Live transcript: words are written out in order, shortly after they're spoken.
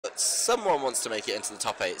someone wants to make it into the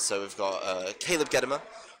top 8. So we've got Caleb Gedemer.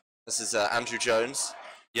 This is Andrew Jones.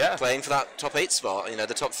 Yeah. Playing for that top 8 spot. You know,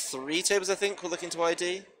 the top 3 tables, I think, we're looking to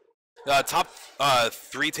ID. Top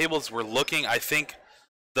 3 tables we're looking. I think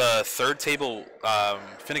the 3rd table,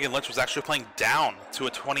 Finnegan Lynch was actually playing down to a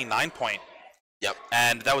 29 point. Yep.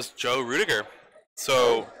 And that was Joe Rudiger.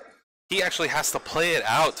 So he actually has to play it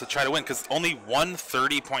out to try to win, because only one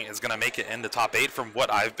 30 point is going to make it in the top 8 from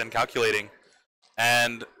what I've been calculating.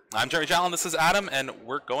 And I'm Jeremy Jallin, this is Adam, and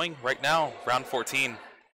we're going right now, round 14.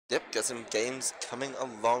 Yep, got some games coming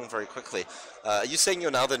along very quickly. Are you saying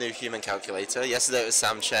you're now the new human calculator? Yesterday it was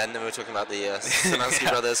Sam Chen, and we were talking about the Szymanski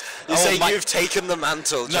brothers. You're saying you've taken the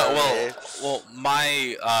mantle, Jeremy. No, well,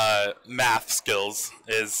 my math skills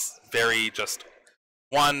is very just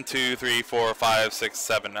 1, 2, 3, 4, 5, 6,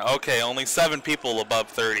 7. Okay, only 7 people above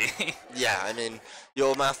 30. Yeah, I mean,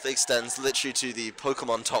 your math extends literally to the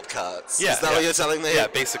Pokémon top cards. Yeah, Is that what you're telling me? Yeah,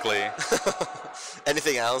 basically.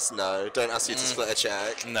 Anything else? No. Don't ask you to split a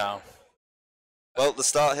check. No. Well, the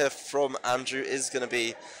start here from Andrew is going to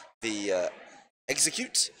be the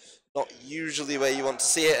execute. Not usually where you want to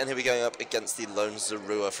see it, and he'll be going up against the Lone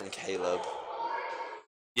Zorua from Caleb.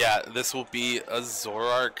 Yeah, this will be a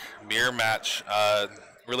Zoroark mirror match.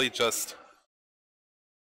 Really just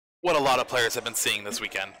what a lot of players have been seeing this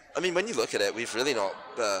weekend. I mean, when you look at it, we've really not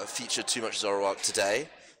featured too much Zoroark today.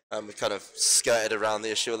 We've kind of skirted around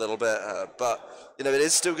the issue a little bit, but you know, it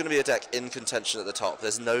is still going to be a deck in contention at the top.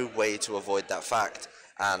 There's no way to avoid that fact,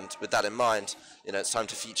 and with that in mind, you know, it's time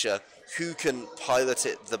to feature who can pilot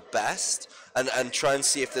it the best, and try and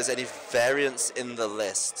see if there's any variants in the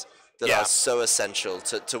list that are so essential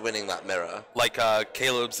to winning that mirror. Like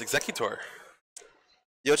Caleb's Executor.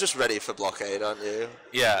 You're just ready for blockade, aren't you?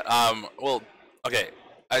 Yeah, well, okay.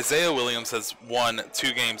 Isaiah Williams has won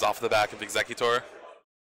 2 games off the back of Executor,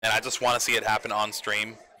 and I just want to see it happen on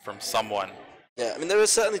stream from someone. Yeah, I mean, there are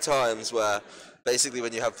certainly times where, basically,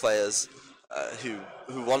 when you have players who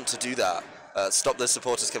want to do that, stop their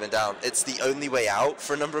supporters coming down, it's the only way out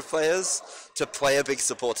for a number of players to play a big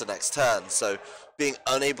supporter next turn. So being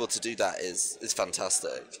unable to do that is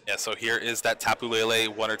fantastic. Yeah, so here is that Tapu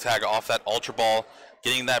Lele Wonder Tag off that Ultra Ball,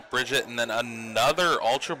 getting that Bridget, and then another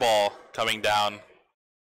Ultra Ball coming down.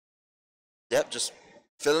 Yep, just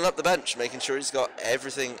filling up the bench, making sure he's got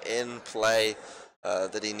everything in play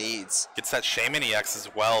that he needs. Gets that Shaman EX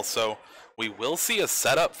as well, so we will see a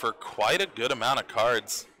setup for quite a good amount of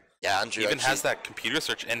cards. Yeah, Andrew even has that computer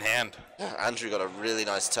search in hand. Yeah, Andrew got a really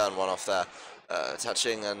nice turn 1 off there,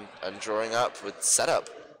 attaching and drawing up with setup.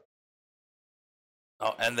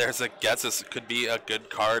 Oh, and there's a Getsus. Could be a good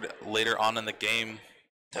card later on in the game.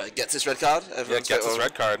 Gets his red card? Gets his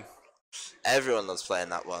red card. Everyone loves playing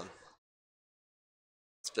that one.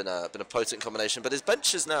 It's been a potent combination, but his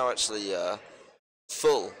bench is now actually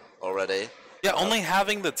full already. Yeah, only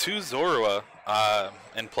having the 2 Zorua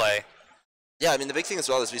in play. Yeah, I mean, the big thing as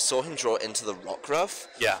well is we saw him draw into the Rockruff.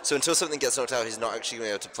 Yeah. So until something gets knocked out, he's not actually going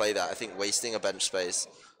to be able to play that. I think wasting a bench space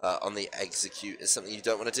on the execute is something you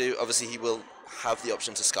don't want to do. Obviously, he will have the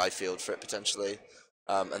option to Skyfield for it potentially,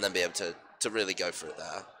 and then be able to really go for it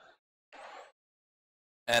there.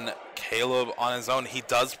 And Caleb on his own, he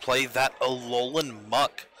does play that Alolan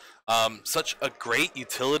Muck. Such a great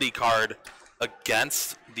utility card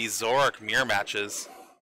against these Zoroark mirror matches.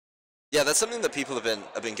 Yeah, that's something that people have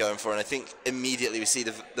been going for, and I think immediately we see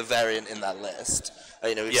the variant in that list.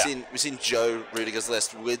 You know, we've seen Joe Rudiger's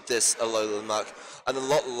list with this Alolan Muck, and a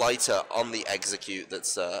lot lighter on the execute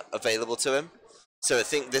that's available to him. So I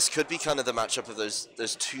think this could be kind of the matchup of those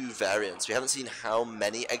 2 variants. We haven't seen how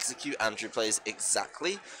many execute Andrew plays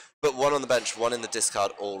exactly, but 1 on the bench, 1 in the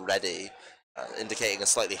discard already, indicating a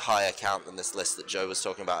slightly higher count than this list that Joe was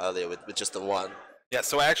talking about earlier with just the 1. Yeah,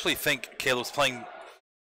 so I actually think Caleb's playing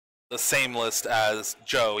the same list as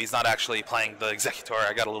Joe. He's not actually playing the Executor.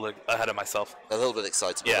 I got a little ahead of myself. A little bit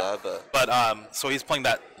excitable there, but... But, so he's playing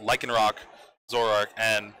that Lycanroc Zoroark,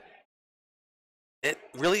 and it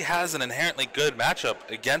really has an inherently good matchup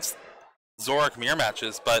against Zoroark mirror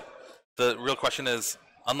matches, but the real question is,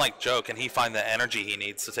 unlike Joe, can he find the energy he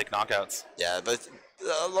needs to take knockouts? Yeah, but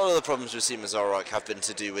a lot of the problems we've seen with Zoroark have been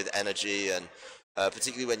to do with energy, and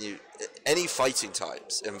particularly when any fighting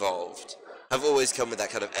types involved have always come with that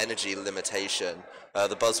kind of energy limitation.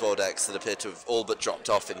 The Buzzwole decks that appear to have all but dropped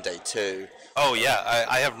off in day 2. Oh yeah,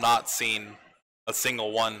 I have not seen a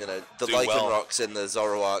single one. You know, the Lycanrocs in the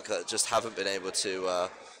Zoroark that just haven't been able to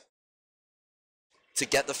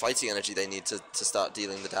get the fighting energy they need to start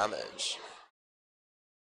dealing the damage.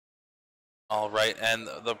 All right, and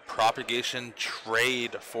the propagation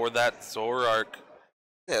trade for that Zoroark.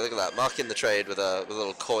 Yeah, look at that, marking the trade with a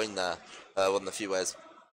little coin there. One of the few ways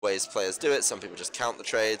ways players do it. Some people just count the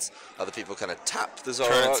trades. Other people kind of tap the Zoroark.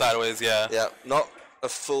 Turn it sideways, yeah. Yeah, not a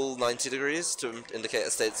full 90 degrees to indicate a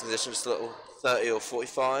state's condition, just a little 30 or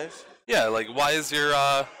 45. Yeah, like, why is your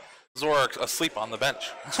Zoroark asleep on the bench?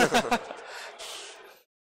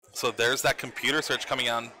 So there's that computer search coming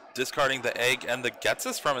on, discarding the egg and the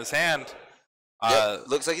Getsus from his hand.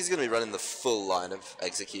 Looks like he's going to be running the full line of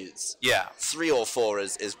executes. Yeah. 3 or 4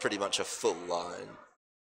 is pretty much a full line.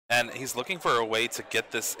 And he's looking for a way to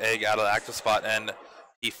get this egg out of the active spot, and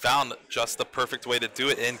he found just the perfect way to do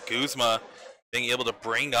it in Guzma, being able to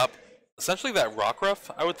bring up essentially that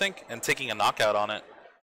Rockruff, I would think, and taking a knockout on it.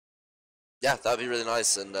 Yeah, that'd be really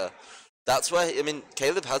nice, and that's where, I mean,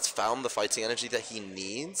 Caleb has found the fighting energy that he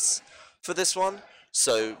needs for this one,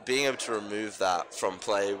 so being able to remove that from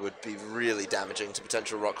play would be really damaging to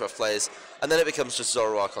potential Rockruff plays, and then it becomes just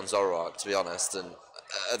Zoroark on Zoroark, to be honest, and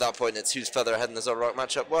at that point it's who's further ahead in the Zoroark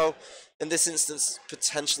matchup. Well, in this instance,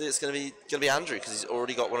 potentially it's going to be Andrew, because he's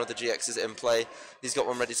already got one of the GXs in play, he's got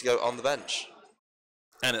one ready to go on the bench.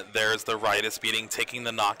 And there's the Riotous Beating taking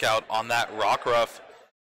the knockout on that Rockruff.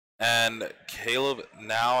 And Caleb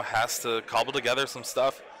now has to cobble together some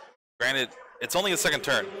stuff. Granted, it's only his second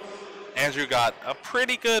turn. Andrew got a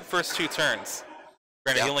pretty good first 2 turns.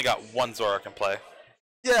 Granted, he only got 1 Zoroark in play.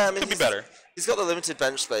 Yeah, I mean, could be better. He's got the limited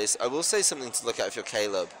bench space. I will say something to look at if you're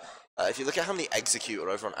Caleb. If you look at how many execute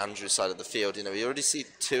are over on Andrew's side of the field, you know, you already see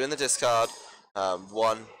 2 in the discard, 1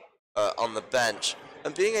 on the bench,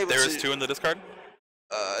 and being able There is 2 in the discard?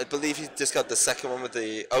 I believe he discarded the second one with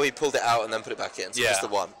the... Oh, he pulled it out and then put it back in, so just the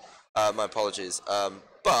 1. My apologies.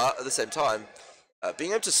 But at the same time,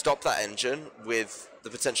 being able to stop that engine with the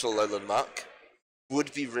potential Alolan Muck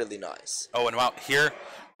would be really nice. Oh, and wow, here,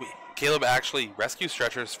 Caleb actually rescues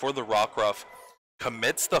Stretchers for the Rockruff,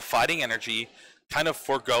 commits the fighting energy, kind of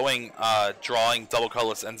foregoing drawing Double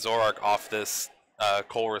Colorless and Zoroark off this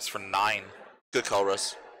Colress for 9. Good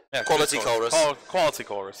Colress. Yeah, quality Colress. Quality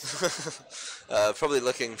Colress. Probably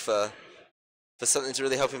looking for something to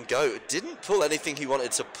really help him go. Didn't pull anything he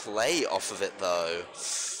wanted to play off of it, though.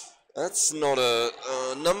 That's not a...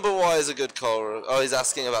 number-wise, a good Colress. Oh, he's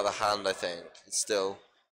asking about the hand, I think. It's still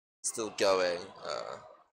going.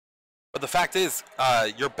 But the fact is,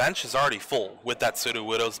 your bench is already full with that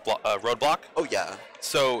Sudowoodo's roadblock. Oh, yeah.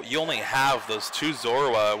 So you only have those 2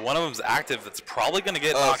 Zorua. One of them's active that's probably going to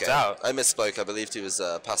get knocked out. I misspoke. I believed he was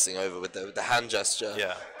passing over with the hand gesture.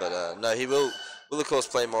 Yeah. But no, he will of course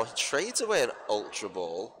play more. He trades away an Ultra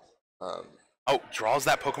Ball. Oh, draws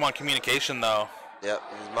that Pokemon Communication, though. Yep,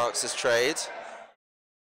 he marks his trade.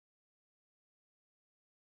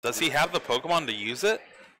 Does he have the Pokemon to use it?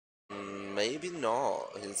 Maybe not.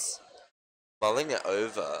 He's mulling it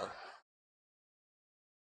over.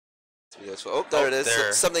 So he goes for, oh, there it is.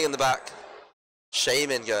 There. Something in the back.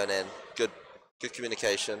 Shaman going in. Good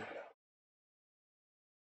communication.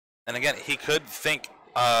 And again, he could think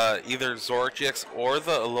either Zoroark GX or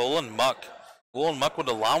the Alolan Muck. Alolan Muck would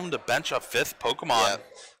allow him to bench a 5th Pokemon. Yeah,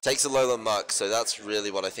 takes Alolan Muck, so that's really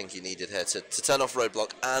what I think he needed here, to turn off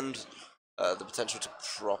Roadblock and the potential to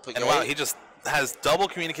propagate. And wow, he just has double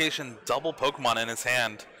communication, double Pokemon in his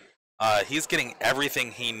hand. He's getting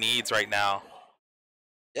everything he needs right now.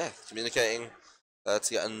 Yeah, communicating to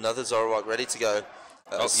get another Zoroark ready to go.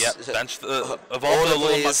 Bench the evolve the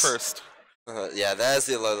Alolan Muck first. Yeah, there's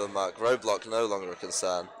the Alolan Muck. Roadblock no longer a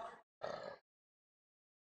concern.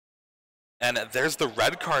 And there's the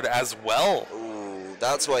red card as well. Ooh,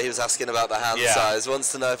 that's why he was asking about the hand size.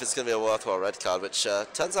 Wants to know if it's going to be a worthwhile red card, which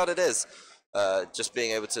turns out it is. Just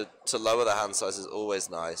being able to lower the hand size is always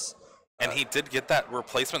nice. And he did get that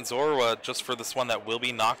replacement Zorua just for this one that will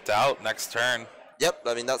be knocked out next turn. Yep,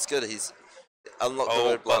 I mean, that's good. He's unlocked the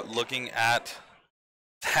roadblock. But looking at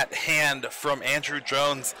that hand from Andrew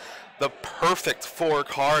Jones, the perfect 4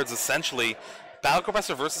 cards, essentially. Battle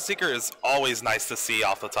Compressor versus Seeker is always nice to see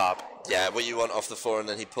off the top. Yeah, what you want off the 4, and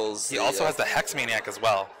then he pulls. He also has the Hex Maniac as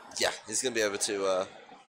well. Yeah, he's going to be able to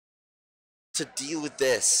deal with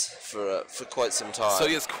this for quite some time. So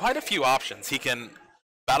he has quite a few options. He can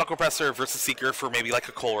Battle Compressor versus Seeker for maybe like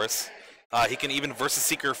a Colress. He can even versus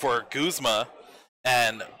Seeker for Guzma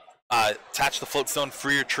and attach the Floatstone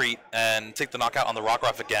Free Retreat and take the knockout on the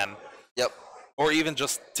Rockruff again. Yep. Or even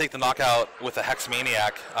just take the knockout with a Hex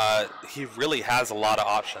Maniac. He really has a lot of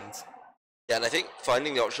options. Yeah, and I think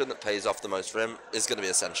finding the option that pays off the most for him is going to be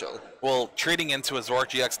essential. Well, trading into a Zoroark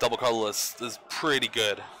GX double colorless is pretty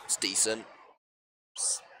good. It's decent.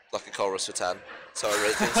 It's like a Colress for 10. So I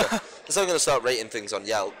rate things. So I'm going to start rating things on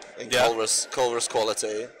Yelp in Colress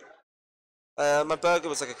quality. My burger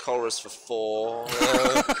was like a Colress for 4.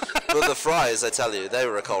 But the fries, I tell you, they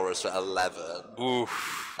were a Colress for 11.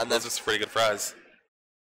 Oof. And those are some pretty good fries.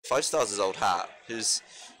 5 stars is old hat. Who's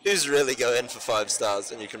really going for 5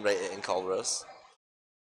 stars, and you can rate it in Colrus.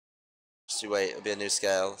 Just you wait, it'll be a new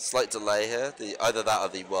scale. Slight delay here. Either that or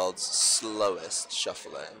the world's slowest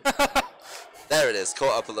shuffling. There it is,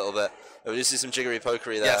 caught up a little bit. We do see some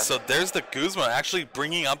jiggery-pokery there. Yeah, so there's the Guzma actually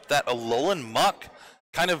bringing up that Alolan Muck,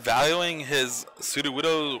 kind of valuing his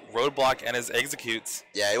Sudowoodo roadblock and his executes.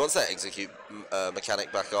 Yeah, he wants that execute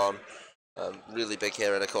mechanic back on. Really big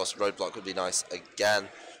here, and of course roadblock would be nice again.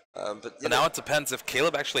 But now it depends if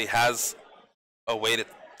Caleb actually has a way to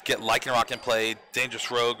get Lycanroc in play,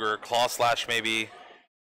 Dangerous Rogue or Claw Slash maybe.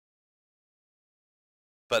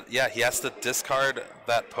 But yeah, he has to discard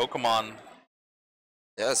that Pokemon.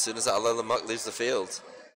 Yeah, as soon as that Alolan Muck leaves the field.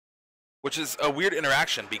 Which is a weird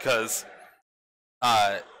interaction because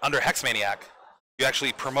under Hex Maniac, you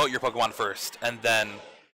actually promote your Pokemon first, and then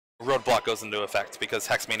Roadblock goes into effect because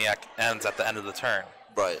Hex Maniac ends at the end of the turn.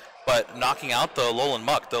 Right. But knocking out the Alolan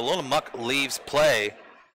Muck leaves play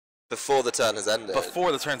before the turn has ended.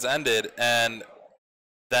 Before the turn's ended, and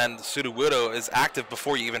then Sudowoodo is active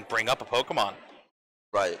before you even bring up a Pokemon.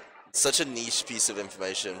 Right. Such a niche piece of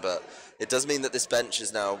information, but it does mean that this bench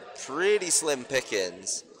is now pretty slim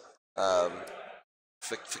pickings. For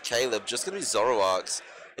Caleb, just going to be Zoroarks.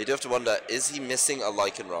 You do have to wonder, is he missing a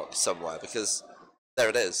Lycanroc somewhere? Because there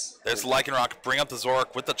it is. There's Lycanroc, bring up the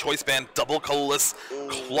Zoroark with the Choice Band, double colorless.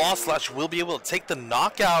 Claw Slash will be able to take the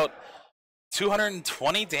knockout.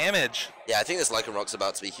 220 damage. Yeah, I think this Lycanroc's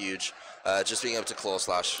about to be huge. Just being able to Claw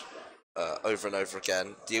Slash over and over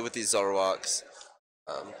again, deal with these Zoroarks,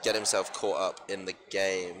 get himself caught up in the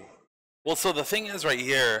game. Well, so the thing is right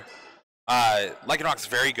here, Lycanroc's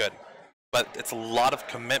very good, but it's a lot of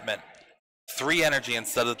commitment. 3 energy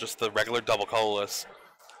instead of just the regular double colorless.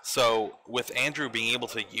 So with Andrew being able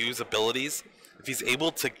to use abilities, if he's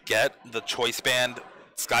able to get the Choice Band,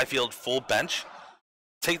 Skyfield full bench,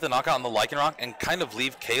 take the knockout on the Lycanroc, and kind of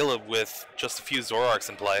leave Caleb with just a few Zoroarks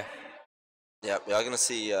in play. Yeah, we are going to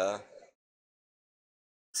see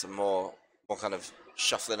some more kind of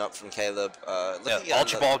shuffling up from Caleb.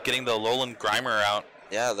 Ultra Ball getting the Alolan Grimer out.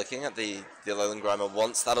 Yeah, looking at the Alolan Grimer,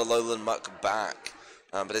 wants that Alolan Muck back.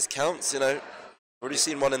 But his counts, already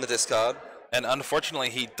seen one in the discard. And unfortunately,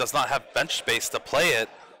 he does not have bench space to play it.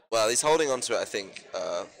 Well, he's holding on to it, I think.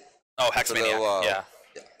 Hex Maniac, yeah.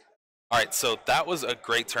 Alright, so that was a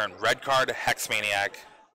great turn. Red card, Hex Maniac.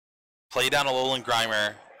 Play down Alolan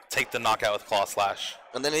Grimer, take the knockout with Claw Slash.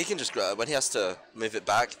 And then he can just, when he has to move it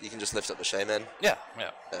back, you can just lift up the Shaman. Yeah.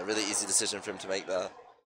 A really easy decision for him to make there.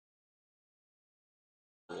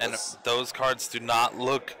 And those cards do not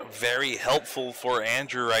look very helpful for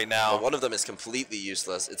Andrew right now. Well, one of them is completely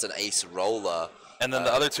useless. It's an Ace Roller. And then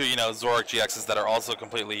the other two, Zoroark GXs that are also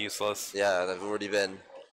completely useless. Yeah, they've already been...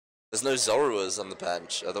 There's no Zoroas on the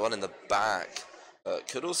bench. The one in the back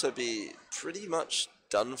could also be pretty much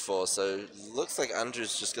done for. So looks like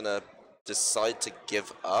Andrew's just going to decide to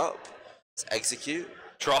give up. Let's execute.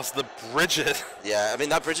 Draws the Bridget. Yeah, I mean,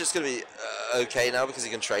 that Bridget's going to be okay now because he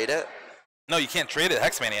can trade it. No, you can't trade it,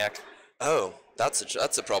 Hex Maniac. Oh, that's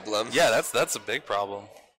a problem. Yeah, that's a big problem.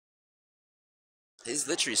 He's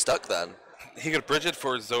literally stuck then. He could bridge it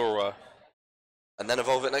for Zorua. And then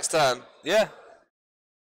evolve it next turn. Yeah.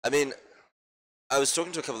 I mean, I was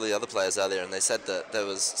talking to a couple of the other players earlier, and they said that there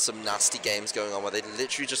was some nasty games going on where they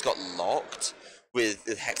literally just got locked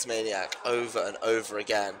with Hex Maniac over and over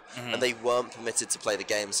again, and they weren't permitted to play the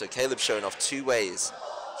game. So Caleb's showing off 2 ways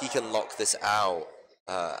he can lock this out,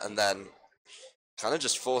 and then kind of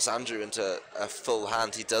just force Andrew into a full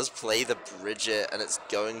hand. He does play the Bridget, and it's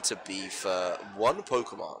going to be for 1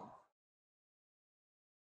 Pokemon.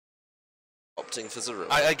 Opting for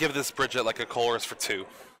Zorua. I give this Bridget like a Colress for 2.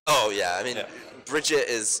 Oh, yeah. I mean, Bridget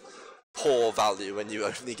is poor value when you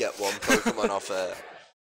only get 1 Pokemon off it.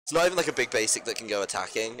 It's not even like a big basic that can go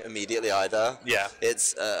attacking immediately either. Yeah.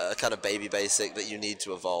 It's a kind of baby basic that you need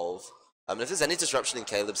to evolve. If there's any disruption in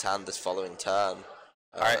Caleb's hand this following turn...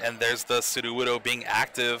 Alright, and there's the Sudowoodo being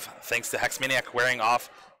active thanks to Hex Maniac wearing off,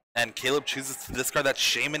 and Caleb chooses to discard that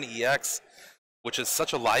Shaman EX, which is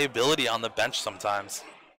such a liability on the bench sometimes.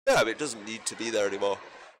 Yeah, I mean, it doesn't need to be there anymore.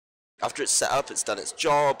 After it's set up, it's done its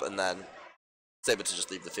job, and then it's able to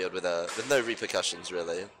just leave the field with no repercussions,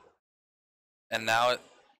 really. And now,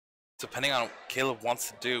 depending on what Caleb wants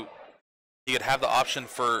to do, he could have the option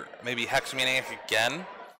for maybe Hex Maniac again,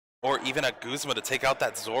 or even a Guzma to take out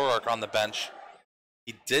that Zoroark on the bench.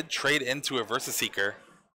 He did trade into a Versus Seeker.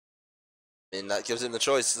 I mean, that gives him the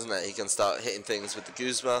choice, doesn't it? He can start hitting things with the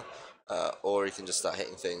Guzma, or he can just start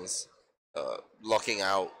hitting things, locking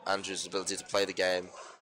out Andrew's ability to play the game,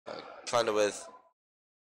 kind of with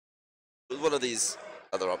one of these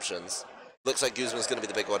other options. looks like Guzma's going to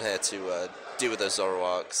be the big one here to deal with those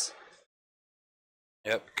Zoroarks.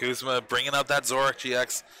 Yep, Guzma bringing out that Zoroark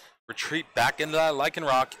GX. Retreat back into that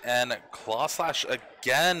Lycanroc, and Claw Slash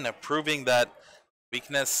again, proving that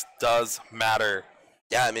weakness does matter.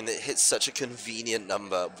 Yeah, I mean, it hits such a convenient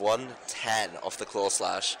number. 110 off the Claw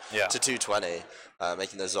Slash to 220,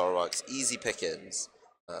 making those Zoroarks easy pickings.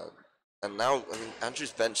 And now, I mean,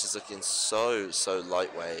 Andrew's bench is looking so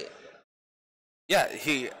lightweight. Yeah,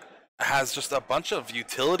 he has just a bunch of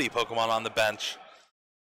utility Pokemon on the bench.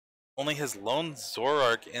 Only his lone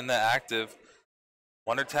Zoroark in the active.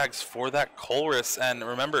 Wonder tags for that Colress, and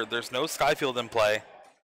remember, there's no Skyfield in play.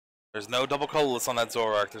 There's no double colorless on that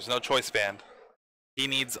Zoroark. There's no choice band. He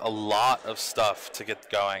needs a lot of stuff to get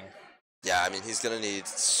going. Yeah, I mean, he's going to need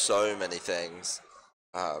so many things.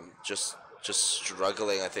 Just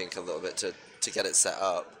struggling, I think, a little bit to get it set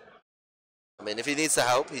up. I mean, if he needs the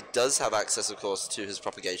help, he does have access, of course, to his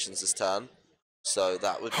propagations this turn. So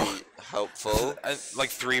that would be helpful. Like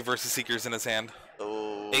 3 Versus Seekers in his hand.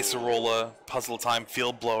 Oh. Acerola, Puzzle Time,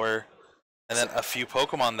 Field Blower, and then a few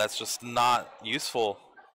Pokemon that's just not useful.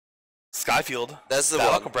 Skyfield. That's the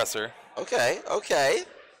Battle one. Compressor. Okay.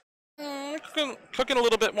 Cooking a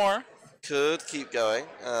little bit more. Could keep going.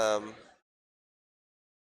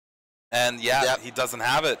 And yeah, he doesn't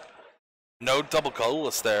have it. No double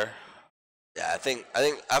colorless there. Yeah, I think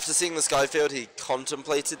after seeing the Skyfield, he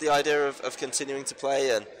contemplated the idea of continuing to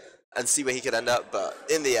play and see where he could end up, but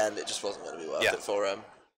in the end, it just wasn't going to be worth it for him.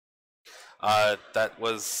 That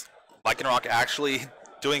was Lycanroc actually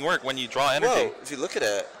doing work when you draw energy. Well, if you look at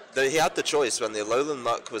it, he had the choice when the Alolan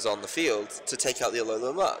Muck was on the field to take out the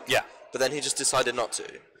Alolan Muck. Yeah. But then he just decided not to.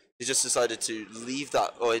 He just decided to leave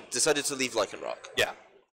that, or he decided to leave Lycanroc. Yeah.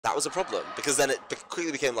 That was a problem, because then it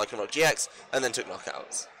quickly became Lycanroc GX, and then took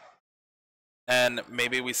knockouts. And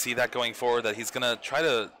maybe we see that going forward, that he's going to try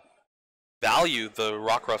to value the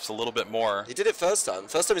Rockruffs a little bit more. He did it first time.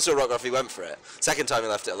 First time he saw Rockruff, he went for it. Second time he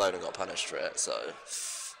left it alone and got punished for it. So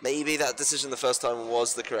maybe that decision the first time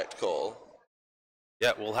was the correct call.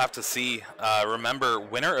 Yeah, we'll have to see. Remember,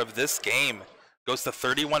 winner of this game goes to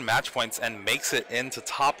 31 match points and makes it into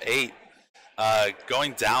top 8.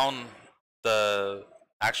 Going down the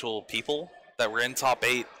actual people that were in top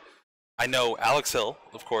 8, I know Alex Hill,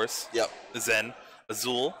 of course, is in.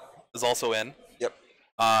 Azul is also in. Yep.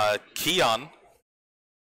 Keon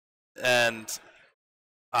and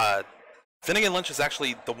Finnegan Lynch is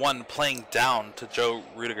actually the one playing down to Joe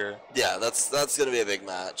Rudiger. Yeah, that's going to be a big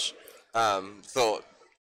match. Thought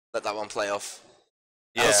let that one play off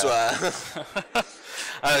elsewhere.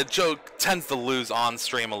 Joe tends to lose on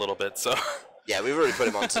stream a little bit, so. Yeah, we've already put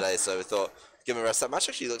him on today, so we thought give him a rest. That match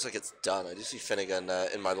actually looks like it's done. I do see Finnegan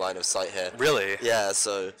in my line of sight here. Really? Yeah,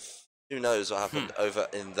 so who knows what happened over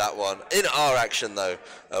in that one. In our action, though,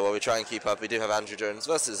 while we try and keep up, we do have Andrew Jones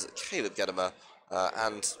versus Caleb Gedemer.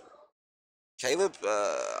 And Caleb,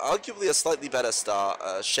 arguably a slightly better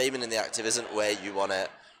start. Shaman in the active isn't where you want it,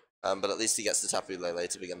 but at least he gets the Tapu Lele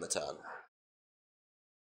to begin the turn.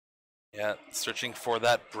 Yeah, searching for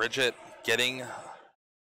that Bridget, getting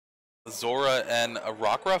Zora and a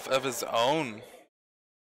Rockruff of his own.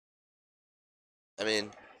 I mean,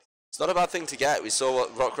 it's not a bad thing to get. We saw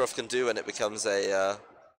what Rockruff can do when it becomes the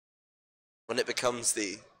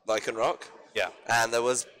Lycanroc. Yeah. And there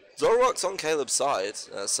was Zoroarks on Caleb's side,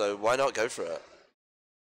 so why not go for it?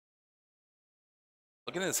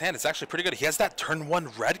 Looking at his hand, it's actually pretty good. He has that turn 1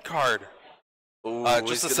 red card. Ooh,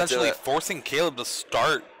 just essentially forcing Caleb to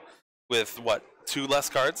start with, what, 2 less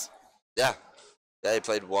cards? Yeah. Yeah, he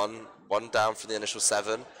played one down for the initial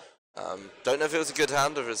 7. Don't know if it was a good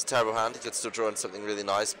hand or if it was a terrible hand. He could still draw in something really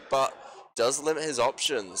nice, but does limit his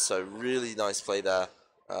options. So really nice play there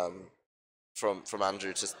from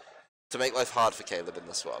Andrew to make life hard for Caleb in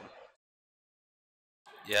this one.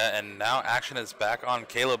 Yeah, and now action is back on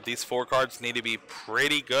Caleb. These 4 cards need to be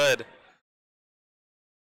pretty good.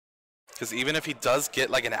 Because even if he does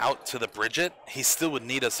get like an out to the Bridget, he still would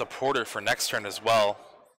need a supporter for next turn as well.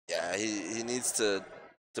 Yeah, he needs to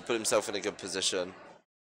put himself in a good position.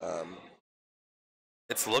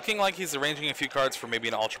 It's looking like he's arranging a few cards for maybe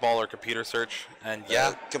an Ultra Ball or Computer Search, and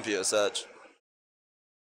Computer Search.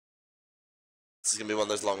 This is going to be one of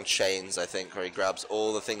those long chains, I think, where he grabs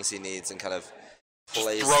all the things he needs and kind of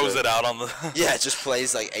plays throws it out on the... Yeah, just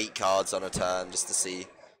plays like 8 cards on a turn just to see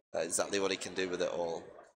exactly what he can do with it all.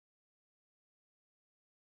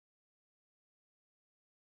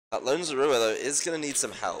 That Lone Zorua, though, is going to need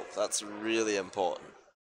some help. That's really important.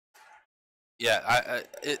 Yeah,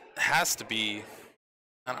 it has to be...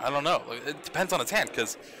 I don't know. It depends on his hand,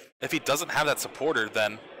 because if he doesn't have that supporter,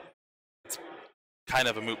 then it's kind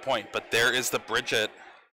of a moot point. But there is the Bridget.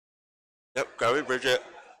 Yep, Gary Bridget.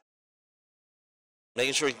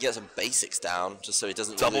 Making sure he can get some basics down, just so he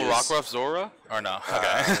doesn't Double lose. Rockruff Zora? Or no?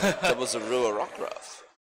 Okay. Double Zorua Rockruff.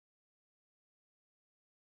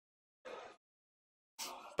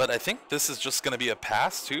 But I think this is just going to be a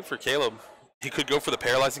pass, too, for Caleb. He could go for the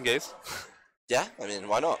Paralyzing Gaze. Yeah, I mean,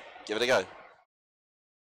 why not? Give it a go.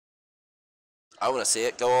 I want to see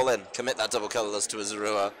it. Go all in. Commit that double colorless to a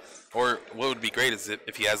Zorua. Or what would be great is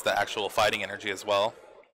if he has the actual fighting energy as well.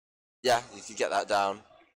 Yeah, you could get that down.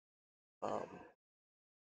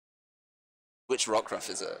 Which Rockruff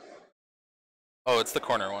is it? Oh, it's the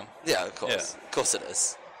corner one. Yeah, of course. Yeah. Of course it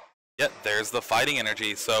is. Yep, there's the fighting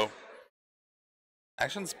energy. So,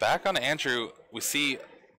 action's back on Andrew. We see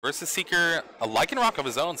versus Seeker a Lycanroc of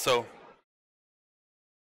his own. So,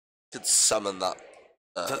 Could summon that.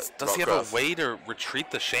 does he have a way to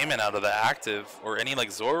retreat the Shaman out of the active, or any like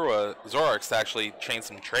Zoroarks to actually chain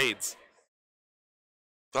some trades?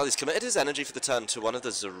 Well, he's committed his energy for the turn to one of the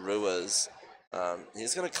Zoruas.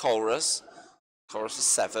 He's going to Colress. Colress is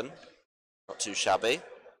 7. Not too shabby.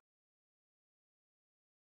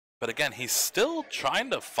 But again, he's still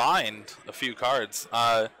trying to find a few cards.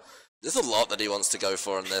 There's a lot that he wants to go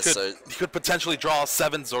for in this. He could potentially draw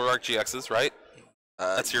 7 Zoroark GXs, right?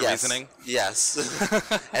 That's your reasoning? Yes.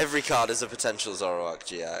 Every card is a potential Zoroark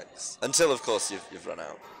GX. Until, of course, you've run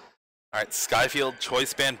out. Alright, Skyfield,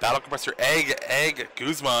 Choice Band, Battle Compressor, Egg,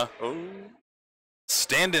 Guzma. Oh.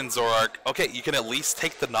 Stand-in Zoroark. Okay, you can at least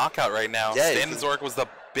take the knockout right now. Yeah, Stand-in Zoroark was the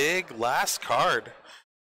big last card.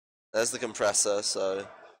 There's the compressor, so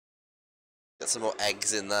get some more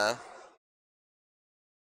eggs in there.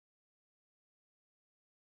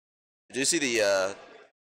 You do see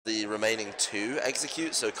the remaining 2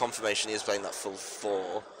 execute, so confirmation he is playing that full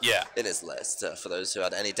 4 in his list, for those who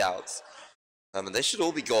had any doubts. And they should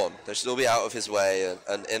all be gone. They should all be out of his way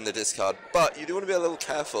and in the discard. But you do want to be a little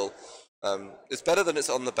careful. It's better than it's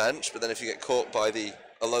on the bench, but then if you get caught by the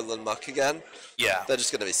Alolan Muck again, they're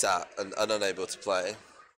just going to be sat and unable to play.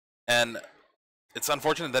 And it's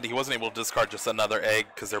unfortunate that he wasn't able to discard just another egg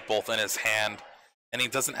because they're both in his hand. And he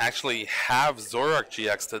doesn't actually have Zoroark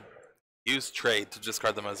GX to use trade to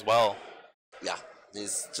discard them as well. Yeah,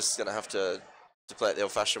 he's just going to have to play it the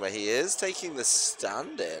old-fashioned way. He is taking the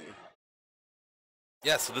stand-in.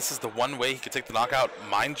 Yeah, so this is the one way he could take the knockout.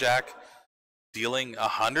 Mind Jack, dealing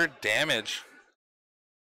 100 damage.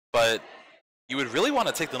 But you would really want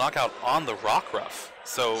to take the knockout on the Rockruff.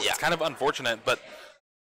 So it's kind of unfortunate, but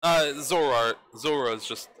Zora is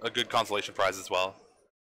just a good consolation prize as well.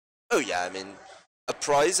 Oh yeah, I mean, a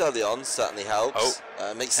prize early on certainly helps.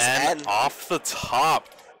 Makes his end off the top.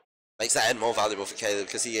 Makes that end more valuable for Caleb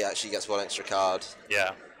because he actually gets 1 extra card.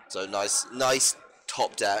 Yeah. So nice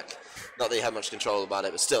top deck. Not that he had much control about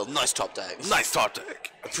it, but still, nice top deck. Nice top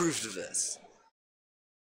deck. Approved of this.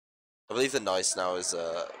 I believe the nice now is,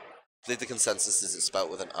 I believe the consensus is it's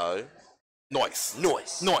spelled with an O. Noise.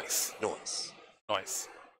 Noise. Noise. Noise. Noise.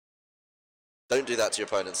 Don't do that to your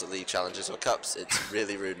opponents at league challenges or cups. It's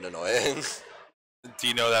really rude and annoying. Do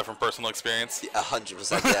you know that from personal experience?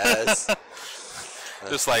 100% yes.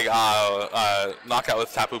 Just like knockout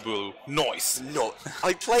with Tapu Bulu. Noise. No,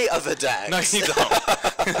 I play other decks. No, you don't.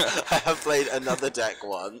 I have played another deck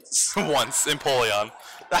once. Once, Empoleon.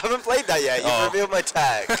 I haven't played that yet. You've revealed my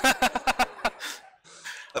tech.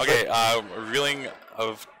 Okay, revealing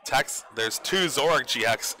of techs. There's 2 Zoroark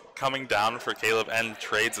GX coming down for Caleb and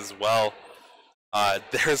trades as well.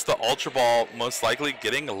 There's the Ultra Ball, most likely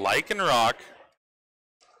getting Lycanroc.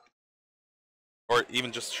 Or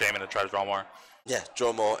even just Shaman to try to draw more. Yeah,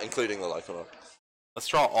 draw more, including the Lycanroc. Let's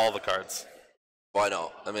draw all the cards. Why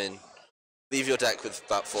not? I mean, leave your deck with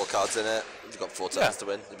about 4 cards in it. You've got 4 turns to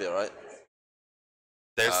win. You'll be alright.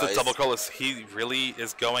 There's the double colorless. He really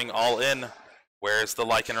is going all in. Where's the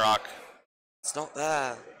Lycanroc? It's not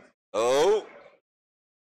there. Oh!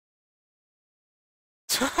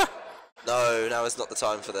 No, now is not the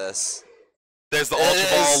time for this. There's the Ultra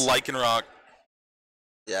Ball Lycanroc.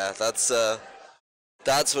 Yeah, that's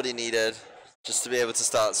what he needed. Just to be able to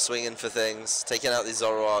start swinging for things, taking out these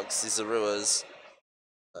Zoroarks, these Zoruas.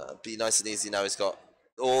 Be nice and easy now he's got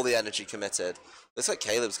all the energy committed. Looks like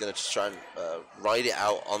Caleb's going to just try and ride it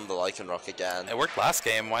out on the Lycanroc again. It worked last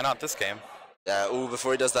game, why not this game? Yeah,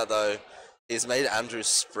 before he does that though, he's made Andrew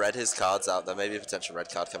spread his cards out. There may be a potential red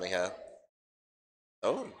card coming here.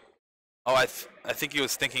 Oh. Oh, I think he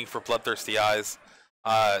was thinking for Bloodthirsty Eyes.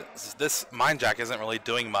 This Mind Jack isn't really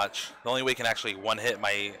doing much. The only way he can actually one-hit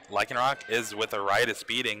my Lycanroc is with a Riotous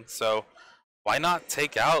Beating, so why not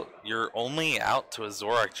take out your only out to a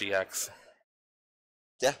Zoroark GX?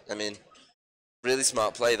 Yeah, I mean, really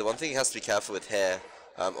smart play. The one thing he has to be careful with here,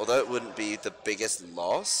 although it wouldn't be the biggest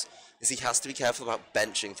loss, is he has to be careful about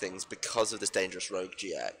benching things because of this dangerous Rogue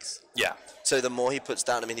GX. Yeah. So the more he puts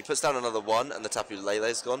down, I mean, he puts down another one, and the Tapu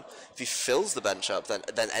Lele's gone. If he fills the bench up, then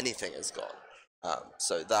anything is gone.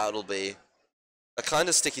 So that'll be a kind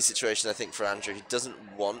of sticky situation, I think, for Andrew. He doesn't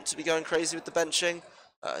want to be going crazy with the benching.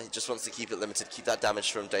 He just wants to keep it limited, keep that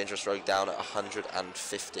damage from Dangerous Rogue down at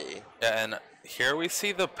 150. Yeah, and here we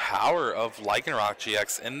see the power of Lycanroc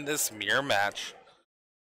GX in this mirror match.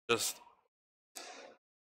 Just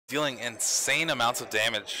dealing insane amounts of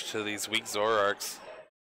damage to these weak Zoroarks.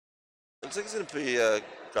 Looks like he's going to be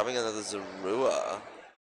grabbing another Zorua.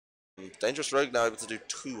 Dangerous Rogue now able to do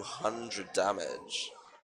 200 damage.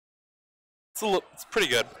 It's pretty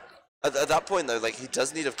good. At that point, though, like, he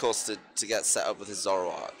does need, of course, to get set up with his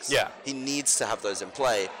Zoroarks. Yeah. He needs to have those in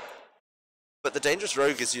play. But the Dangerous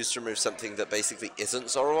Rogue is used to remove something that basically isn't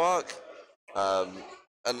Zoroark.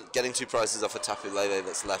 And getting 2 prizes off a Tapu Lele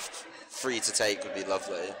that's left free to take would be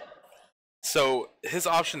lovely. So his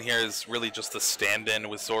option here is really just to stand in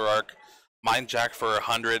with Zoroark, Mind Jack for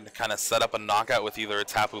 100, kind of set up a knockout with either a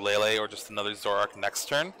Tapu Lele or just another Zoroark next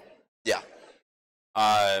turn. Yeah.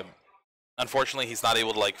 Unfortunately, he's not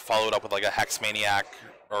able to like follow it up with like a Hex Maniac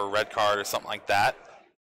or a red card or something like that,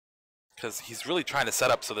 because he's really trying to set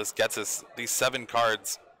up so this gets us these 7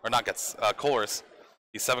 cards, or not gets Colress.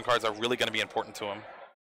 These 7 cards are really going to be important to him.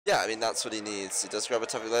 Yeah, I mean that's what he needs. He does grab a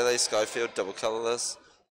Tapu Lele, Skyfield, double colorless.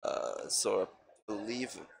 Saw, I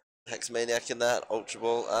believe, Hex Maniac in that, Ultra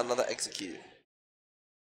Ball, and another Execute.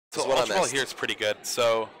 So Ultra Ball here is pretty good.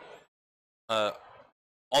 So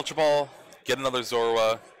Ultra Ball, get another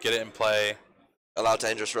Zorua, get it in play. Allow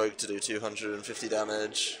Dangerous Rogue to do 250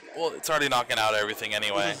 damage. Well, it's already knocking out everything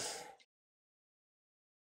anyway.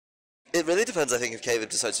 It really depends, I think, if Caleb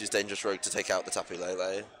decides to use Dangerous Rogue to take out the Tapu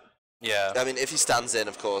Lele. Yeah. I mean, if he stands in,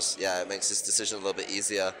 of course, yeah, it makes his decision a little bit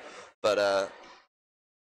easier. But,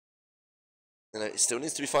 you know, he still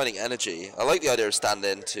needs to be finding energy. I like the idea of stand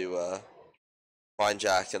in to Mind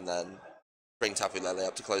Jack and then bring Tapu Lele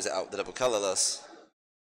up to close it out with the double colorless.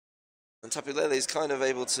 And Tapu Lele is kind of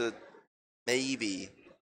able to maybe,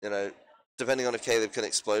 you know, depending on if Caleb can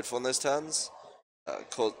explode for on those turns,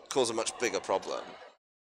 cause a much bigger problem.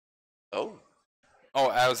 Oh. Oh,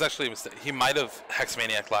 I was actually mistaken. He might have Hex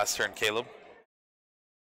Maniac last turn, Caleb.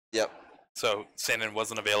 Yep. So Sandin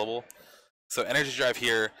wasn't available. So Energy Drive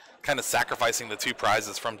here, kind of sacrificing the 2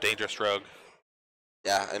 prizes from Dangerous Rogue.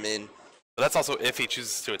 Yeah, I mean... But that's also if he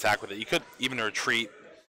chooses to attack with it. You could even retreat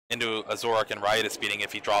into a Zoroark and Riotous Beating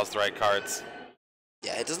if he draws the right cards.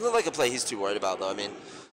 Yeah, it doesn't look like a play he's too worried about, though. I mean,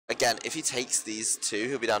 again, if he takes these 2,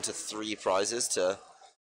 he'll be down to 3 prizes to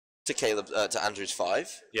Caleb, to Andrew's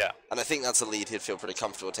 5. Yeah. And I think that's a lead he'd feel pretty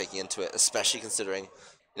comfortable taking into it, especially considering,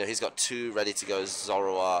 you know, he's got 2 ready to go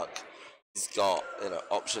Zoroark. He's got, you know,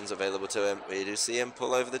 options available to him. We do see him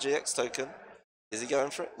pull over the GX token. Is he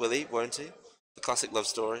going for it? Will he? Won't he? The classic love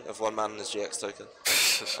story of one man and his GX token.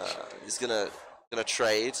 He's gonna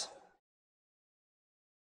trade.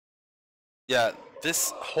 Yeah,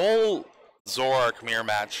 this whole Zoroark mirror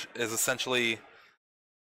match is essentially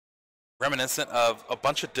reminiscent of a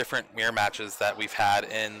bunch of different mirror matches that we've had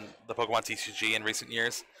in the Pokemon TCG in recent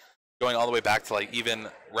years, going all the way back to like even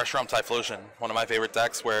Reshiram Typhlosion, one of my favorite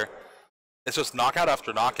decks, where it's just knockout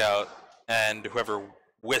after knockout, and whoever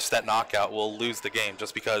wins that knockout will lose the game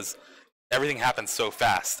just because everything happens so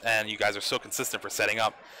fast and you guys are so consistent for setting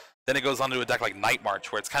up. Then it goes on to a deck like Night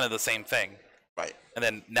March where it's kind of the same thing. Right. And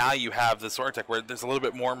then now you have the Zoroark deck where there's a little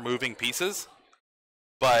bit more moving pieces,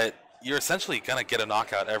 but you're essentially going to get a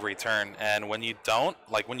knockout every turn. And when you don't,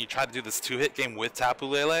 like when you try to do this 2-hit game with Tapu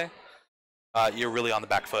Lele, you're really on the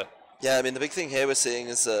back foot. Yeah, I mean, the big thing here we're seeing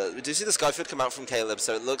is, we do see the Skyfield come out from Caleb,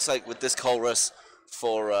 so it looks like with this Colress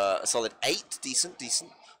for a solid 8, decent.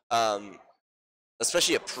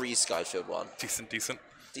 Especially a pre-Skyfield one.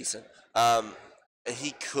 Decent.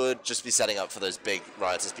 He could just be setting up for those big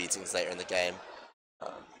Riotous Beatings later in the game.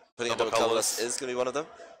 Putting a Double double colorless colorless is going to be one of them.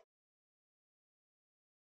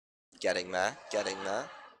 Getting there.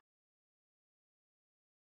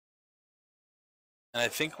 And I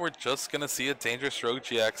think we're just going to see a Dangerous Rogue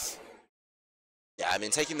GX. Yeah, I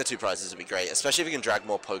mean, taking the 2 prizes would be great, especially if you can drag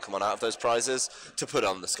more Pokemon out of those prizes to put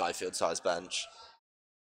on the Skyfield-sized bench.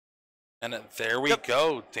 And there we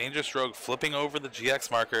go. Dangerous Rogue flipping over the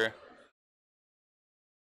GX marker.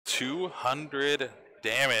 200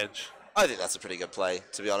 damage. I think that's a pretty good play,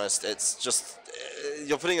 to be honest. It's just,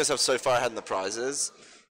 you're putting yourself so far ahead in the prizes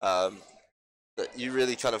that you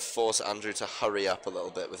really kind of force Andrew to hurry up a little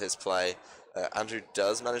bit with his play. Andrew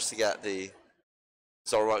does manage to get the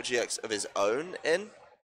Zoroark GX of his own in,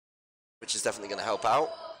 which is definitely going to help out.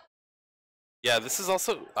 Yeah, this is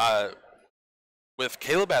also With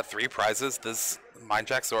Caleb at 3 prizes, this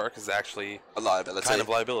Mindjack Zoroark is actually a liability. Kind of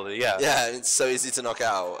liability, yeah. Yeah, it's so easy to knock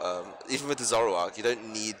out. Even with the Zoroark, you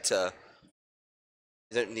don't need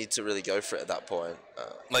to really go for it at that point.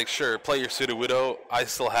 Like, sure, play your Sudowoodo. I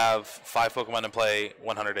still have 5 Pokemon in play,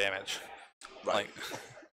 100 damage. Right. Like,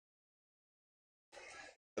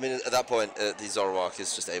 I mean, at that point, the Zoroark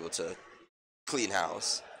is just able to clean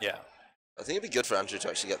house. yeah. I think it'd be good for Andrew to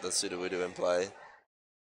actually get the Sudowoodo in play.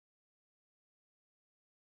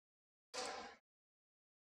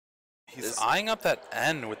 He's eyeing up that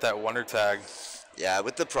N with that Wonder Tag. Yeah,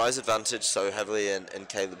 with the prize advantage so heavily in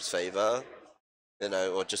Caleb's favor, you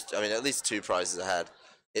know, or just, I mean, at least 2 prizes ahead,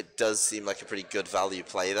 it does seem like a pretty good value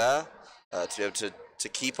play there, to be able to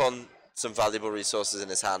keep on some valuable resources in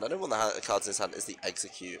his hand. I don't want the cards in his hand is the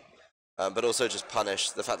Execute, but also just punish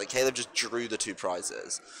the fact that Caleb just drew the 2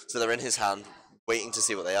 prizes, so they're in his hand, waiting to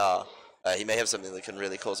see what they are. He may have something that can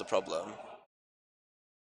really cause a problem.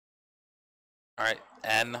 Alright,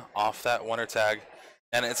 N off that Wonder Tag.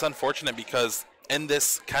 And it's unfortunate because in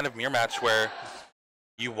this kind of mirror match where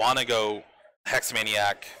you want to go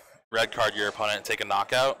Hexmaniac, red card your opponent, and take a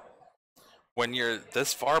knockout, when you're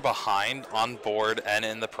this far behind on board and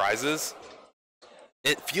in the prizes,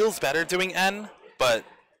 it feels better doing N, but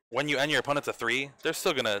when you end your opponent to 3, they're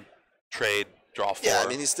still going to trade, draw 4. Yeah, I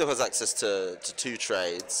mean, he still has access to 2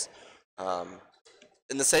 trades.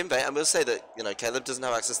 In the same vein, I'm going to say that, you know, Caleb doesn't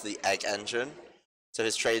have access to the Egg Engine, so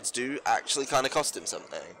his trades do actually kind of cost him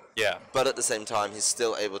something. Yeah. But at the same time, he's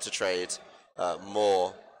still able to trade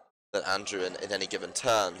more than Andrew in any given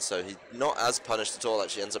turn, so he's not as punished at all,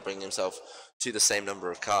 actually ends up bringing himself to the same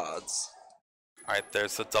number of cards. Alright,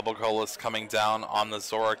 there's the double colorless coming down on the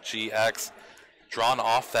Zoroark GX. Drawn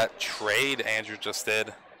off that trade Andrew just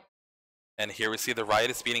did. And here we see the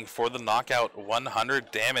Riotous Beating for the knockout,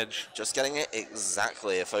 100 damage. Just getting it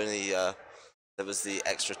exactly, if only there was the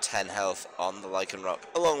extra 10 health on the Lycanroc,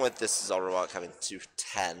 along with this Zoroark having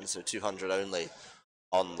 210, so 200 only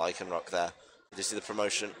on Lycanroc there. You do see the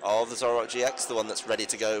promotion of the Zoroark GX, the one that's ready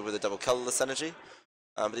to go with a double colorless energy.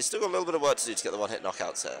 But he's still got a little bit of work to do to get the one-hit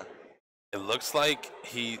knockouts here. It looks like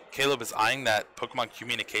Caleb is eyeing that Pokemon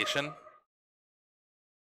Communication.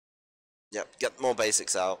 Yep, get more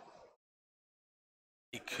basics out.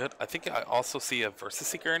 He could, I think I also see a Versus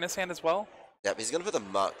Seeker in his hand as well. Yep, he's going to put the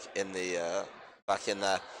Muck in the back in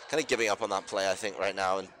there. Kind of giving up on that play, I think, right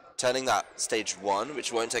now, and turning that stage 1,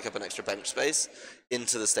 which won't take up an extra bench space,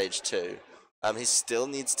 into the stage 2. He still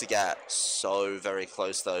needs to get so very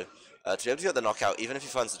close, though. To be able to get the knockout, even if he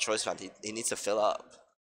finds the Choice Band, he needs to fill up.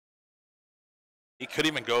 He could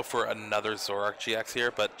even go for another Zoroark GX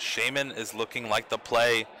here, but Shaman is looking like the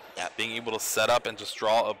play. Yep. Being able to set up and just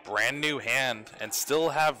draw a brand new hand and still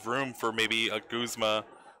have room for maybe a Guzma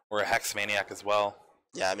or a Hexmaniac as well.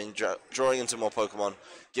 Yeah, I mean, drawing into more Pokemon,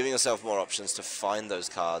 giving yourself more options to find those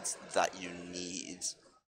cards that you need.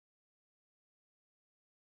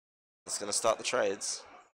 That's going to start the trades.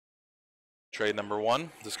 Trade number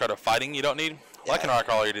 1, discard a Fighting you don't need. Yeah. Lycanroc,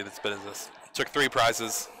 all you did is business. Took 3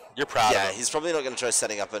 prizes. You're proud of him. Yeah, he's probably not going to try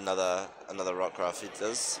setting up another Rockruff. He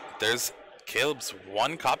does. There's Caleb's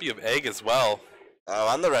 1 copy of Egg as well.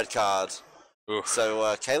 Oh, and the red card. Oof.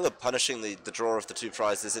 So Caleb punishing the draw of the 2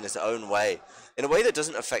 prizes in his own way, in a way that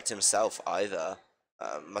doesn't affect himself either.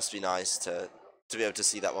 Must be nice to be able to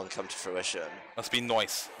see that one come to fruition. Must be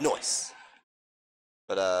nice. Nice.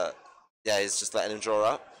 But yeah, he's just letting him draw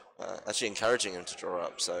up. Actually encouraging him to draw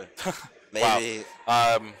up, so maybe...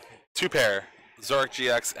 Wow. 2 pair, Zoroark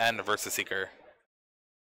GX and Versus Seeker.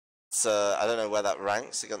 So I don't know where that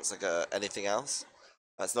ranks against like anything else.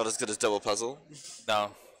 It's not as good as Double Puzzle.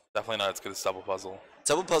 No, definitely not as good as Double Puzzle.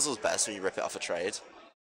 Double Puzzle's best when you rip it off a trade.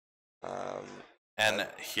 And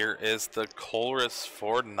here is the Colress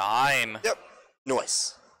for 9. Yep,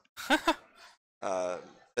 nice. But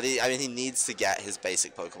he needs to get his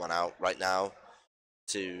basic Pokemon out right now.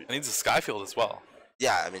 He needs a Skyfield as well.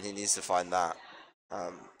 Yeah, I mean, he needs to find that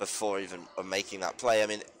before even making that play. I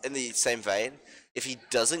mean, in the same vein, if he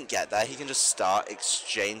doesn't get there, he can just start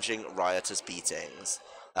exchanging Riotous Beatings.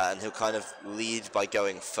 And he'll kind of lead by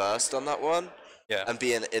going first on that one. Yeah. And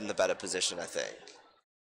be in the better position, I think.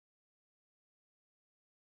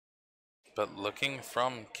 But looking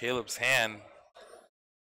from Caleb's hand,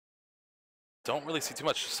 don't really see too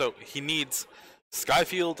much. So he needs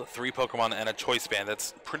Skyfield, 3 Pokemon, and a Choice Band.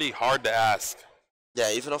 That's pretty hard to ask.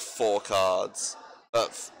 Yeah, even off 4 cards.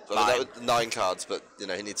 9 cards, but you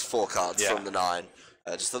know he needs 4 cards from the 9.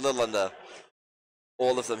 Just a little under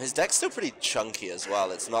all of them. His deck's still pretty chunky as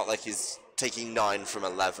well. It's not like he's taking 9 from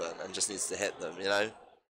 11 and just needs to hit them, you know?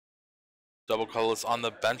 Double colorless on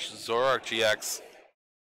the bench, Zoroark GX.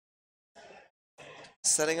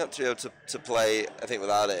 setting up to be able to play, I think,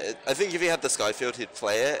 without it. I think if he had the Skyfield, he'd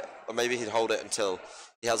play it, or maybe he'd hold it until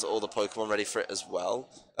he has all the Pokemon ready for it as well.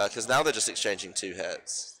 Because now they're just exchanging 2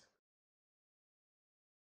 hits.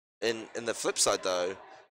 In the flip side, though,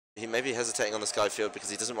 he may be hesitating on the Skyfield because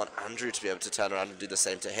he doesn't want Andrew to be able to turn around and do the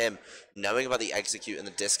same to him. Knowing about the execute and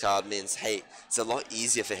the discard means, hey, it's a lot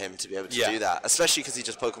easier for him to be able to do that, especially because he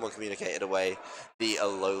just Pokemon communicated away the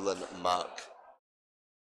Alolan Muck.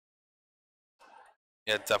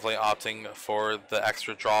 Yeah, definitely opting for the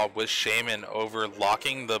extra draw with Shaman over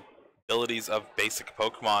locking the abilities of basic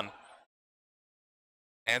Pokemon.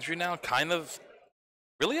 Andrew now kind of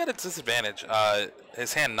really at a disadvantage.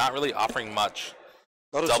 His hand not really offering much.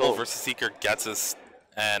 Double versus Seeker gets us,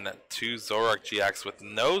 and 2 Zoroark GX with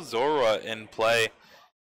no Zora in play,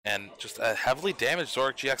 and just a heavily damaged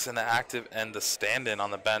Zoroark GX in the active and the stand-in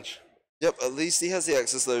on the bench. Yep, at least he has the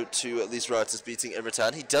access, though, to at least Riotous beating in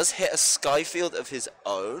return. He does hit a Skyfield of his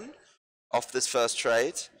own off this first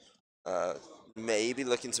trade. Maybe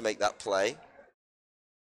looking to make that play.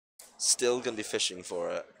 Still going to be fishing for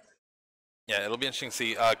it. Yeah, it'll be interesting to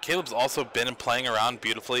see. Caleb's also been playing around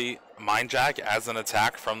beautifully Mind Jack as an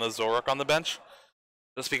attack from the Zoroark on the bench.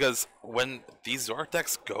 Just because when these Zoroark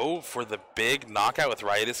decks go for the big knockout with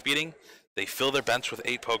Riotous beating, they fill their bench with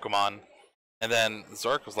 8 Pokemon. And then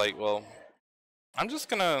Zoroark was like, well, I'm just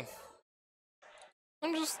gonna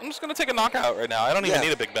take a knockout right now. I don't even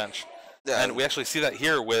need a big bench. Yeah. And we actually see that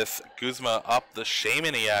here with Guzma up the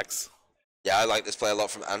Shaman EX. Yeah, I like this play a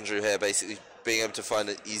lot from Andrew here, basically being able to find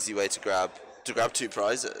an easy way to grab 2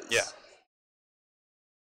 prizes. Yeah.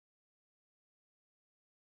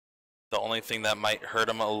 The only thing that might hurt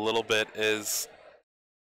him a little bit is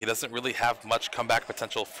he doesn't really have much comeback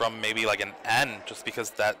potential from maybe like an N, just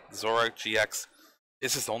because that Zoroark GX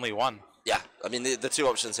is his only one. Yeah, I mean, the 2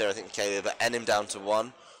 options here, I think, Caleb, are N him down to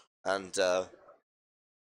 1 and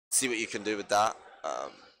see what you can do with that.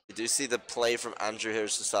 You do see the play from Andrew here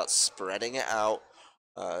is to start spreading it out,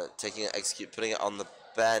 taking it, execute, putting it on the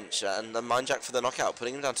bench, and the Mind Jack for the knockout,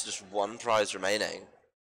 putting him down to just 1 prize remaining.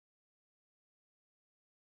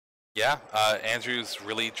 Yeah, Andrew's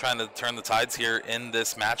really trying to turn the tides here in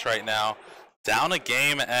this match right now. Down a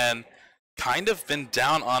game and kind of been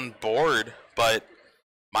down on board, but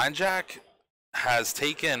Mind Jack has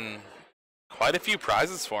taken quite a few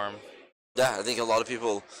prizes for him. Yeah, I think a lot of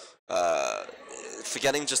people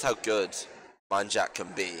forgetting just how good Mind Jack can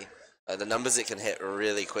be. The numbers it can hit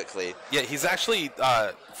really quickly. Yeah, he's actually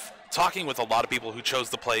talking with a lot of people who chose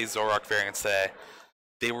to play Zoroark variants today.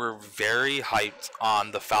 They were very hyped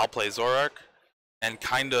on the foul play Zoroark and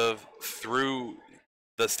kind of threw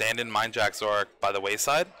the stand-in Mind Jack Zoroark by the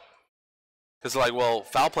wayside. Because they're like, well,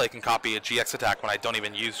 foul play can copy a GX attack when I don't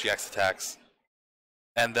even use GX attacks.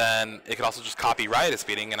 And then it can also just copy Riotous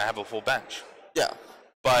beating and I have a full bench. Yeah.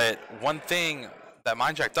 But one thing that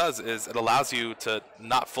Mind Jack does is it allows you to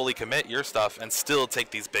not fully commit your stuff and still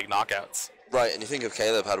take these big knockouts. Right, and you think if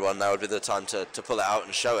Caleb had one, now would be the time to pull it out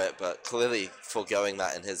and show it, but clearly foregoing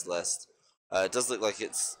that in his list. It does look like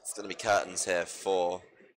it's going to be curtains here for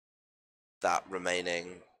that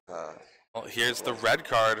remaining. Well, here's the red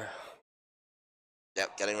card.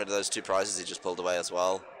 Yep, getting rid of those 2 prizes he just pulled away as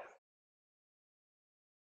well.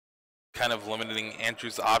 Kind of limiting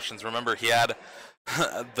Andrew's options. Remember, he had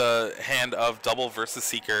the hand of double versus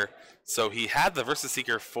Seeker, so he had the versus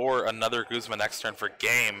Seeker for another Guzma next turn for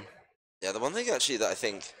game. Yeah, the one thing actually that I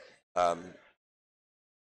think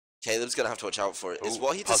Caleb's going to have to watch out for is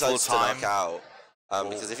what he decides to knock out.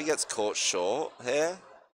 Because if he gets caught short here,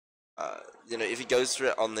 you know, if he goes through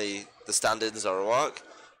it on the stand-in Zoroark,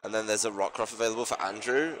 and then there's a Rockruff available for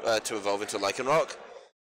Andrew to evolve into Lycanroc,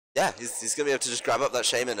 yeah, he's going to be able to just grab up that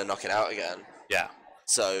Shaman and knock it out again. Yeah.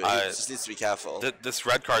 So he just needs to be careful. This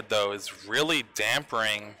red card, though, is really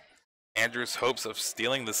dampering Andrew's hopes of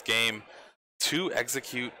stealing this game. 2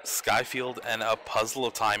 execute, Skyfield, and a Puzzle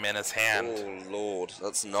of Time in his hand. Oh, Lord.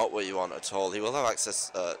 That's not what you want at all. He will have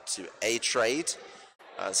access to a trade,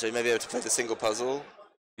 so he may be able to play the single puzzle.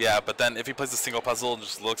 Yeah, but then if he plays the single puzzle and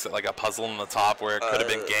just looks at like a puzzle on the top where it could have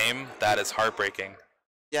been game, that is heartbreaking.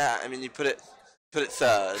 Yeah, I mean, you put it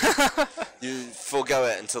third. You forego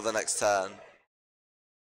it until the next turn.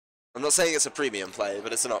 I'm not saying it's a premium play,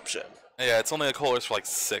 but it's an option. Yeah, it's only a Colors for like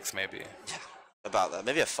 6 maybe. Yeah, about that.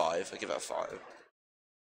 Maybe a 5. I'll give it a 5.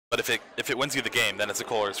 But if it wins you the game, then it's a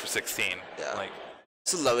Colors for 16. Yeah. Like,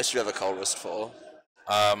 it's the lowest you ever Colressed for.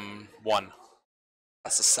 1.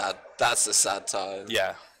 That's a sad time.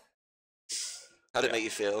 Yeah. How did it make you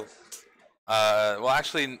feel? Well,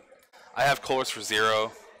 actually, I have Colors for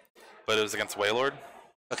 0, but it was against Wailord.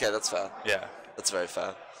 Okay, that's fair. Yeah. That's very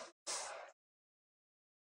fair.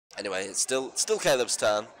 Anyway, it's still Caleb's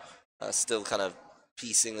turn. Still kind of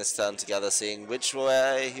piecing this turn together, seeing which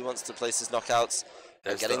way he wants to place his knockouts.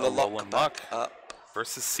 Getting the lock back up.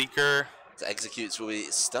 Versus Seeker. The executes will be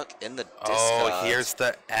stuck in the discard. Oh, here's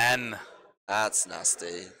the N. That's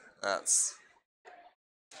nasty.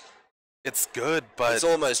 It's good, but it's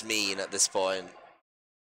almost mean at this point.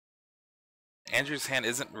 Andrew's hand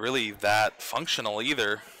isn't really that functional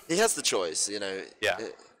either. He has the choice, you know. Yeah.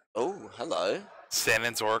 Oh, hello.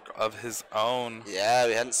 Sandin's orc of his own. Yeah,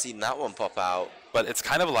 we hadn't seen that one pop out. But it's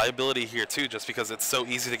kind of a liability here too, just because it's so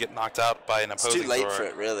easy to get knocked out by an opposing. It's too late Zora. for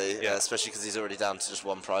it, really. Yeah, especially because he's already down to just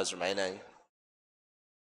one prize remaining.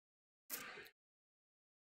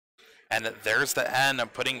 And there's the N,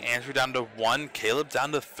 putting Andrew down to 1, Caleb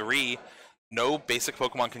down to 3. No basic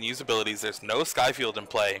Pokemon can use abilities. There's no Skyfield in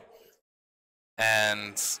play.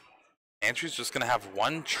 And Andrew's just going to have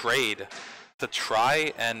one trade to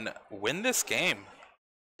try and win this game.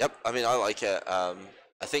 Yep, I mean, I like it.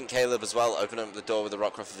 I think Caleb as well, opening up the door with a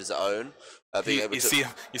Rockruff of his own. You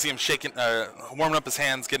see him shaking, warming up his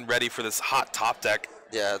hands, getting ready for this hot top deck.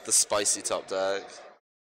 Yeah, the spicy top deck.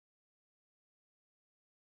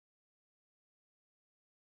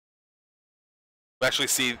 We actually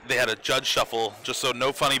see they had a judge shuffle, just so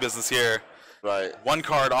no funny business here. Right. One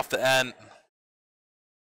card off the end.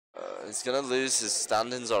 He's going to lose his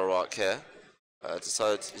stand-in Zoroark here.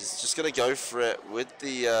 Decided he's just going to go for it with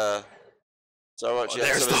the Zoroark.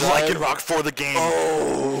 There's the Lycanroc for the game.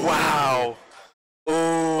 Oh! Wow.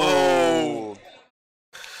 Oh!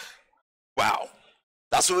 Wow.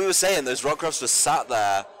 That's what we were saying. Those Rockruffs were sat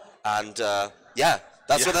there, and yeah,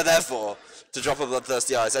 that's what they're there for. To drop a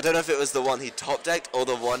Bloodthirsty Eyes. I don't know if it was the one he top decked or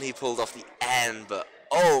the one he pulled off the end, but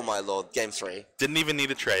oh my lord, game 3. Didn't even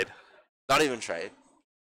need a trade. Not even trade.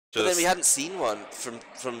 But then we hadn't seen one from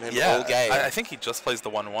him all game. I think he just plays the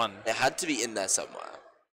 1/1. It had to be in there somewhere.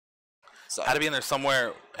 So. Had to be in there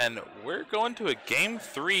somewhere, and we're going to a game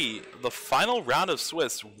 3, the final round of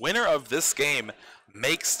Swiss. Winner of this game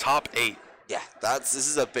makes top 8. Yeah, this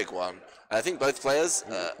is a big one. I think both players.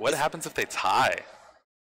 What happens if they tie?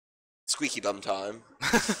 Squeaky bum time.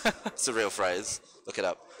 It's a real phrase. Look it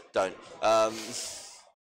up. Don't. But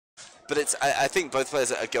I think both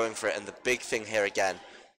players are going for it, and the big thing here again,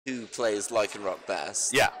 who plays Lycanroc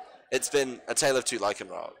best? Yeah. It's been a tale of two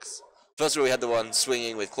Lycanrocs. First of all, we had the one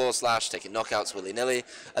swinging with Claw Slash, taking knockouts willy-nilly,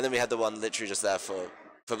 and then we had the one literally just there for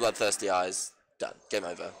Bloodthirsty Eyes. Done. Game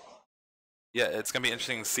over. Yeah, it's going to be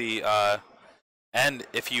interesting to see, and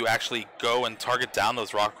if you actually go and target down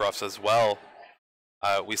those Rockruffs as well.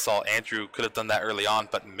 We saw Andrew could have done that early on,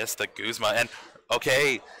 but missed the Guzma. And,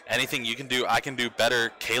 okay, anything you can do, I can do better.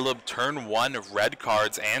 Caleb, turn 1, red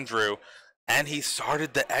cards Andrew, and he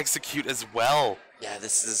started the execute as well. Yeah,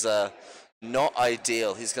 this is not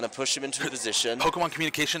ideal. He's going to push him into a position. Pokemon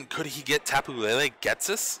Communication, could he get Tapu Lele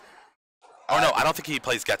Getsus? Oh, no, I don't think he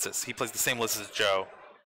plays Getsus. He plays the same list as Joe.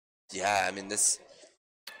 Yeah, I mean, this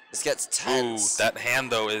gets tense. Ooh, that hand,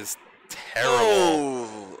 though, is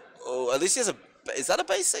terrible. Oh, at least he has a... Is that a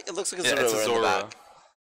basic? It looks like a Zorua it's a Zorua. in the back.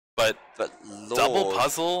 But Lord, double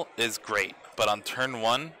puzzle is great, but on turn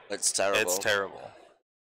 1, it's terrible. It's terrible.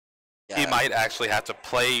 Yeah. He might actually have to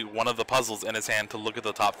play one of the puzzles in his hand to look at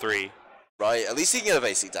the top 3. Right, at least he can get a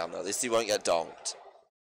basic down, though. At least he won't get donked.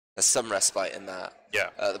 There's some respite in that. Yeah.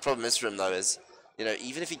 The problem is for him, though, is, you know,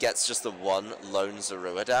 even if he gets just the one lone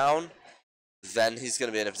Zorua down, then he's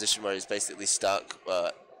going to be in a position where he's basically stuck.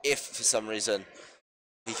 If, for some reason,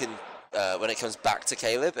 he can... when it comes back to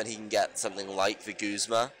Caleb and he can get something like the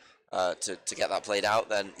Guzma to get that played out,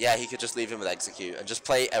 then yeah, he could just leave him with Execute and just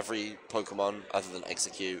play every Pokemon other than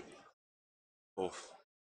Execute. Oof.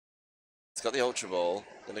 He's got the Ultra Ball.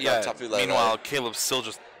 Meanwhile, Caleb's still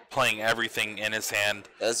just playing everything in his hand.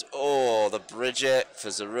 There's the Bridget for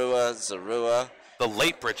Zorua. The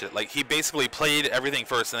late Bridget, like he basically played everything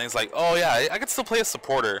first, and then he's like, oh yeah, I could still play a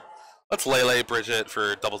supporter. Let's Lele Bridget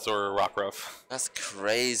for Double Zora Rockruff. That's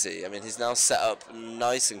crazy. I mean, he's now set up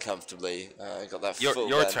nice and comfortably. Got that your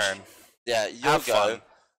bench. turn. Yeah, your Have go. fun.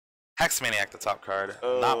 Hexmaniac, the top card.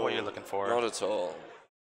 Not what you're looking for. Not at all.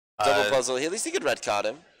 Double puzzle. At least he could red card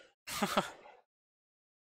him.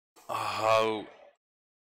 Oh,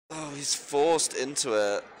 he's forced into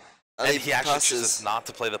it. And he actually chooses not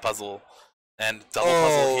to play the puzzle. And double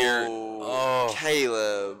puzzle here. Oh,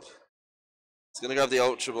 Caleb. He's going to grab the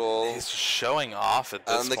Ultra Ball. He's showing off at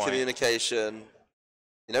this point. And the communication.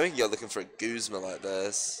 You know he can go looking for a Guzma like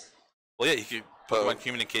this. Well, yeah, he could Pokemon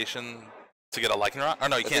Communication to get a Lycanroc. Oh,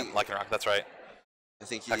 no, you can't Lycanroc. That's right. I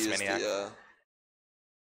think he used the...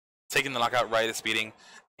 Taking the knockout right is speeding.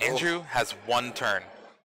 Andrew has one turn.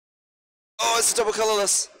 Oh, it's a double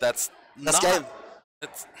colorless. That's game.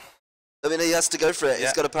 I mean, he has to go for it.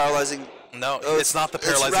 He's got a paralyzing... No, it's not the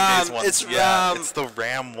paralyzing days one. It's Ram. It's the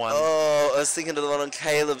Ram one. Oh, I was thinking of the one on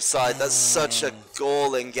Caleb's side. That's such a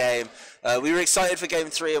galling game. We were excited for Game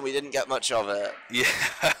 3 and we didn't get much of it. Yeah.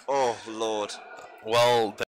 Oh, Lord. Well...